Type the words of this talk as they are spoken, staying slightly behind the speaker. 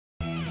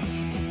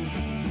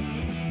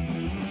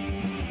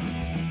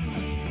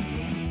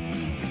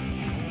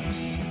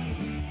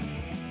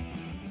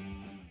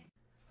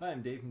Hi,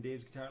 I'm Dave from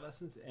Dave's Guitar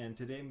Lessons, and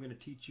today I'm going to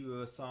teach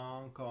you a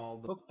song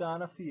called Hooked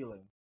on a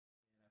Feeling.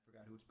 I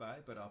forgot who it's by,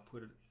 but I'll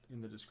put it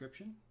in the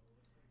description.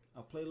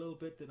 I'll play a little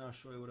bit, then I'll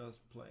show you what I was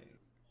playing.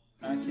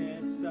 I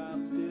can't stop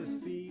this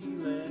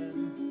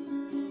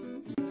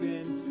feeling deep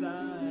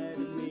inside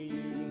of me.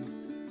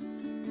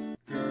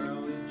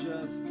 Girl, you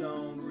just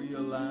don't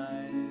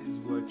realize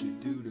what you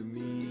do to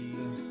me.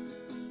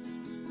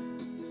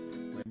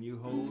 When you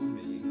hold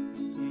me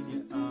in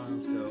your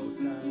arms so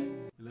tight,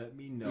 let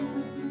me know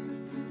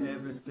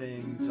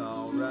everything's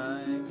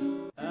alright.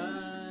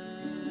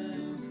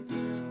 I'm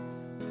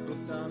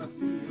hooked on a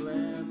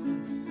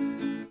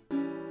feeling,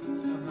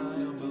 I'm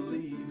high on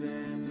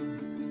believing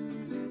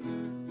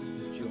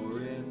that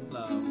you're in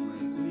love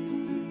with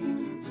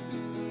me.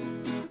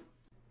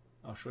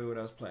 I'll show you what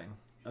I was playing.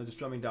 I was just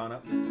strumming down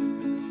up,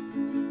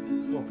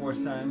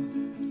 4/4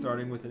 time,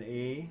 starting with an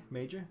A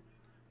major.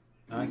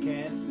 I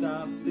can't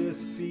stop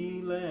this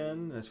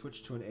feeling. I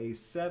switched to an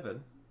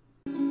A7.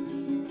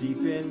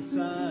 Deep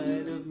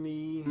inside of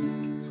me,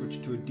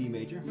 switch to a D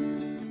major,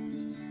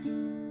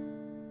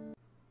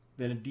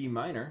 then a D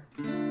minor.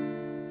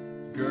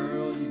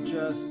 Girl, you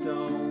just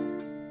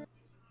don't,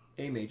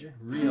 A major,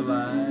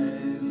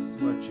 realize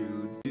what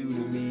you do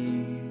to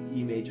me.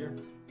 E major,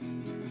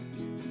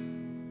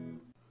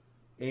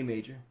 A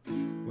major,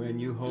 when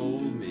you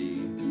hold me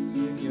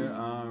in your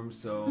arms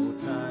so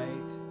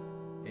tight.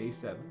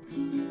 A7,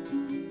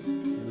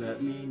 and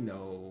let me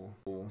know.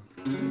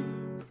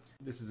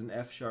 This is an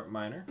F sharp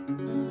minor.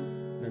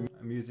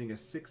 I'm using a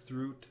 6th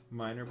root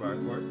minor bar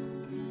chord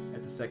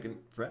at the 2nd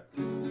fret.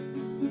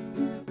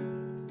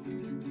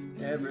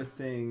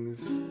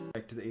 Everything's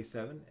back to the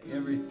A7.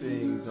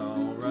 Everything's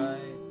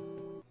alright.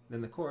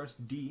 Then the chorus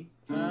D,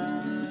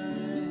 I,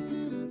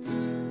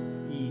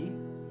 E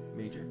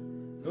major.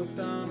 Hooked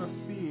on a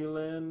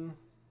feeling.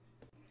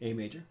 A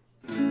major.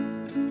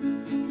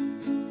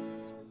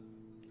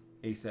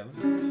 A7,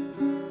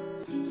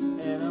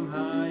 and I'm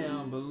high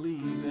on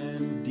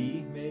believing.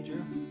 D major,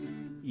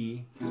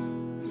 E,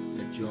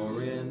 that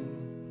you're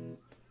in.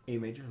 A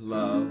major,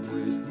 love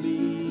with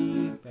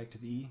me. Back to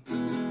the E,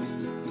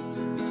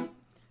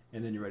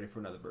 and then you're ready for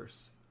another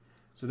verse.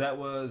 So that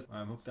was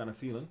I'm Hooked on a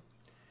Feeling,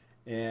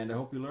 and I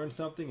hope you learned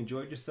something,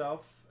 enjoyed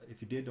yourself.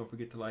 If you did, don't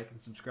forget to like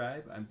and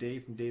subscribe. I'm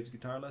Dave from Dave's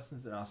Guitar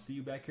Lessons, and I'll see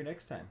you back here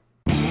next time.